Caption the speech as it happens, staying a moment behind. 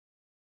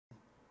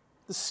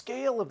The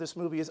scale of this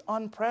movie is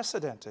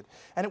unprecedented,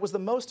 and it was the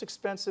most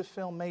expensive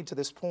film made to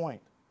this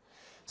point.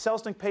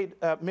 Selznick paid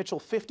Mitchell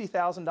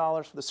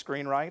 $50,000 for the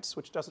screen rights,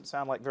 which doesn't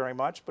sound like very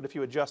much, but if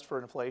you adjust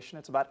for inflation,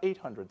 it's about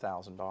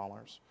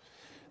 $800,000.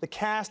 The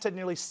cast had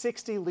nearly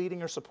 60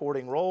 leading or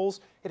supporting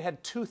roles. It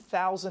had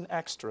 2,000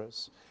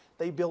 extras.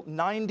 They built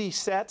 90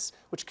 sets,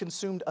 which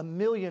consumed 1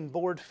 million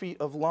board feet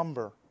of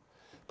lumber.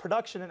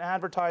 Production and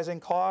advertising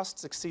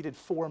costs exceeded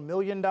 $4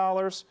 million.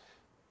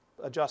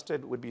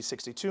 Adjusted would be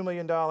 $62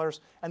 million.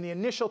 And the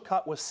initial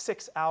cut was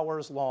 6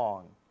 hours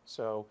long.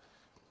 So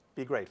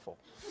be grateful.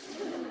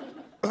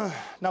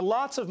 Now,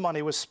 lots of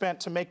money was spent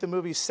to make the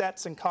movie's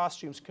sets and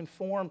costumes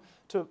conform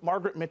to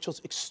Margaret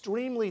Mitchell's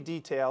extremely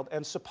detailed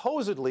and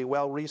supposedly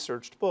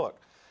well-researched book.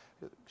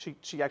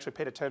 She actually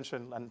paid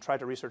attention and tried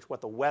to research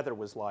what the weather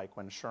was like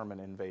when Sherman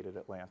invaded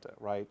Atlanta,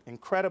 right?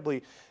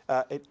 Incredibly,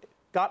 it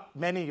got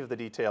many of the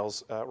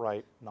details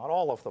right, not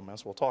all of them,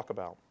 as we'll talk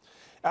about.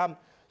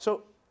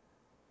 So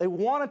they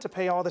wanted to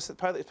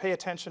pay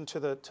attention to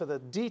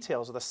the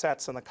details of the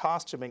sets and the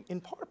costuming,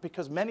 in part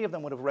because many of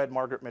them would have read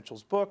Margaret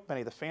Mitchell's book,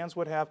 many of the fans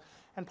would have,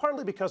 and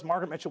partly because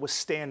Margaret Mitchell was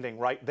standing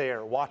right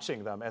there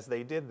watching them as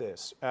they did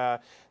this.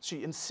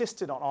 She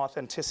insisted on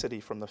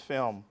authenticity from the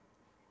film.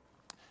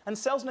 And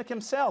Selznick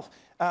himself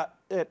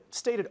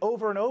stated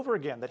over and over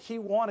again that he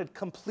wanted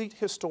complete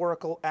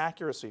historical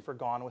accuracy for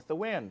Gone with the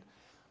Wind,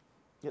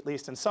 at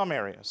least in some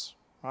areas.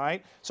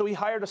 Right? So he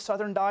hired a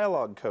Southern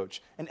dialogue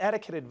coach, an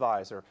etiquette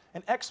advisor,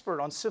 an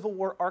expert on Civil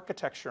War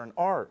architecture and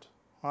art.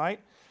 Right?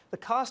 The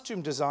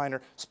costume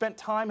designer spent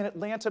time in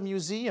Atlanta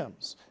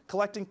museums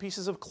collecting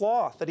pieces of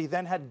cloth that he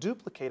then had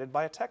duplicated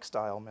by a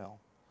textile mill.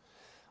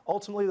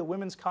 Ultimately, the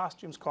women's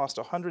costumes cost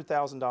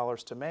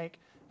 $100,000 to make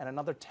and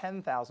another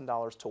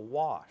 $10,000 to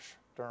wash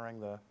during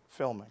the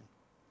filming.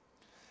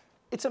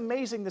 It's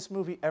amazing this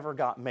movie ever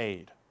got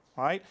made.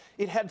 Right?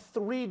 It had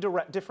 3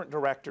 different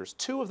directors,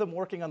 2 of them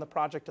working on the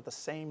project at the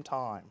same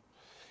time.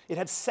 It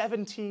had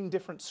 17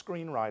 different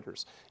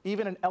screenwriters.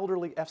 Even an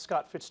elderly F.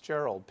 Scott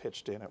Fitzgerald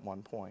pitched in at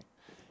one point.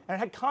 And it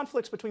had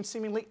conflicts between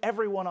seemingly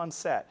everyone on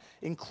set,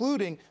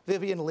 including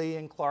Vivien Leigh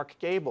and Clark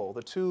Gable,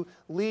 the 2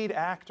 lead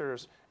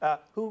actors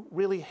who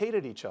really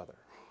hated each other.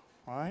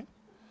 Right?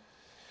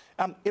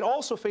 It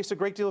also faced a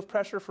great deal of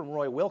pressure from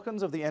Roy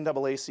Wilkins of the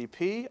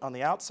NAACP on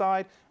the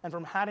outside, and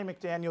from Hattie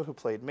McDaniel, who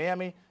played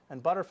Mammy,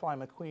 and Butterfly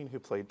McQueen, who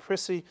played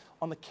Prissy,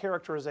 on the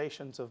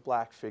characterizations of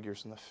black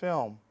figures in the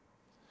film.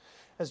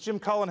 As Jim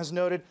Cullen has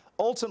noted,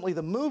 ultimately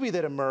the movie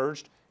that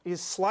emerged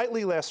is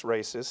slightly less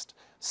racist,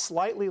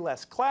 slightly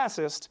less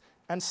classist,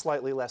 and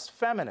slightly less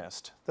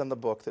feminist than the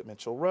book that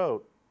Mitchell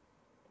wrote.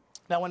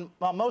 Now,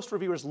 most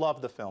reviewers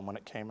loved the film when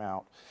it came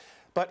out,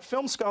 but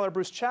film scholar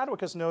Bruce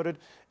Chadwick has noted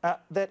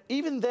that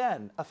even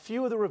then, a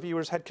few of the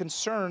reviewers had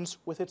concerns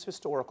with its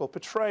historical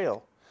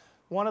portrayal.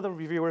 One of the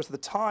reviewers at the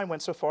time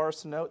went so far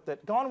as to note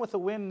that Gone with the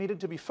Wind needed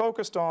to be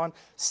focused on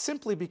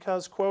simply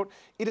because, quote,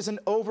 it is an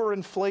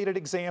overinflated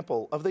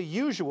example of the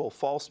usual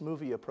false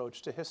movie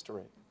approach to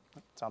history.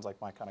 Sounds like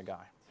my kind of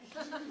guy.